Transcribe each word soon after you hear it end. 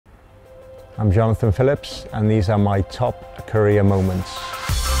I'm Jonathan Phillips, and these are my top career moments.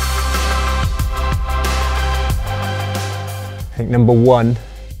 I think number one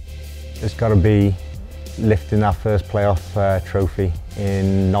has got to be lifting that first playoff trophy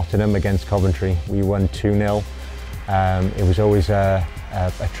in Nottingham against Coventry. We won 2-0. It was always a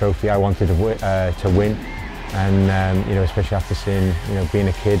trophy I wanted to win, and you know, especially after seeing, you know, being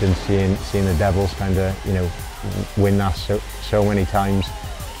a kid and seeing the Devils kind of, you know, win that so many times.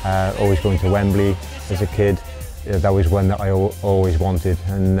 Always going to Wembley as a kid, that was one that I always wanted,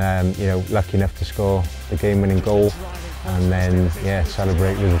 and you know, lucky enough to score the game-winning goal, and then yeah,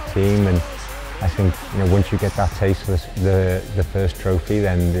 celebrate with the team. And I think, you know, once you get that taste of the first trophy,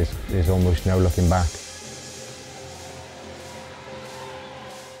 then there's almost no looking back.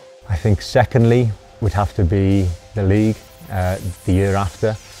 I think secondly would have to be the league the year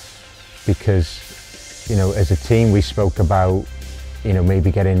after, because, you know, as a team we spoke about, you know, maybe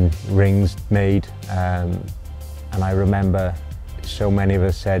getting rings made, and I remember so many of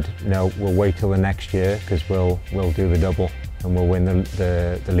us said, no, we'll wait till the next year because we'll do the double and we'll win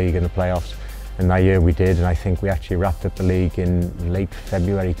the league and the playoffs. And that year we did, and I think we actually wrapped up the league in late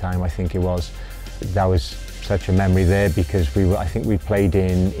February time, I think it was. That was such a memory there, because I think we played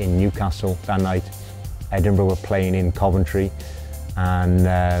in Newcastle that night. Edinburgh were playing in Coventry, and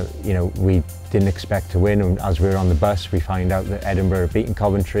you know, we didn't expect to win. And as we were on the bus, we find out that Edinburgh had beaten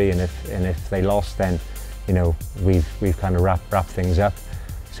Coventry, and if they lost, then, you know, we've kind of wrapped things up.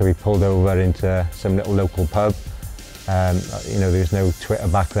 So we pulled over into some little local pub. You know, there was no Twitter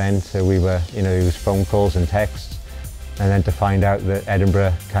back then, so we were, you know, it was phone calls and texts, and then to find out that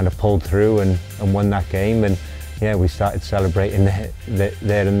Edinburgh kind of pulled through and won that game, and yeah, we started celebrating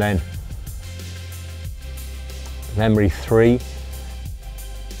there and then. Memory three.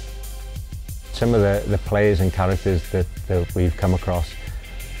 Some of the players and characters that we've come across.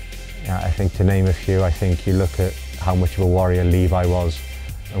 I think, to name a few, I think you look at how much of a warrior Levi was,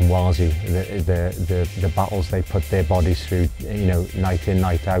 and Warzy, the battles they put their bodies through, you know, night in,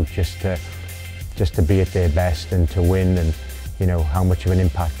 night out, just to be at their best and to win, and you know, how much of an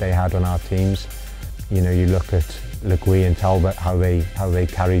impact they had on our teams. You know, you look at Legui and Talbot, how they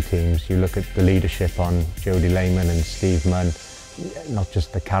carry teams. You look at the leadership on Jody Lehman and Steve Munn. Not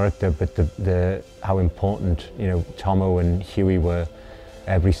just the character, but how important, you know, Tomo and Hughie were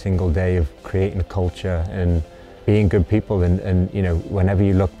every single day of creating a culture and being good people. And you know, whenever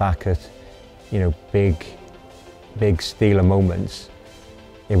you look back at, you know, big Steeler moments,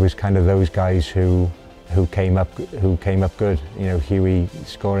 it was kind of those guys who came up good. You know, Hughie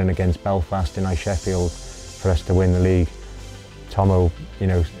scoring against Belfast in Sheffield for us to win the league. Tomo, you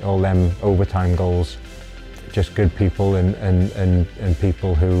know, all them overtime goals. Just good people, and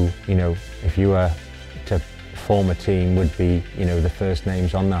people who, you know, if you were to form a team, would be, you know, the first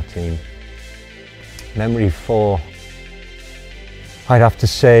names on that team. Memory four, I'd have to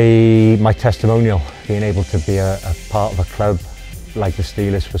say my testimonial, being able to be a part of a club like the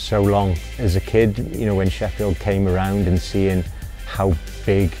Steelers for so long. As a kid, you know, when Sheffield came around and seeing how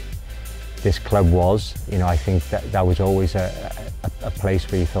big this club was, you know, I think that was always a place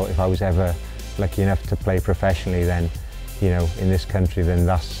where you thought, if I was ever lucky enough to play professionally, then, you know, in this country, then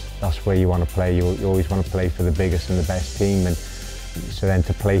that's where you want to play. You always want to play for the biggest and the best team, and so then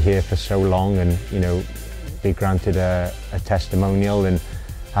to play here for so long, and, you know, be granted a testimonial, and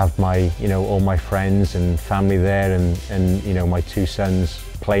have my, you know, all my friends and family there, and you know, my two sons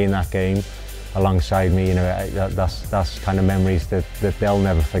playing that game alongside me, you know, that's kind of memories that they'll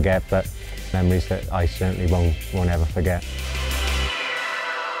never forget, but memories that I certainly won't ever forget.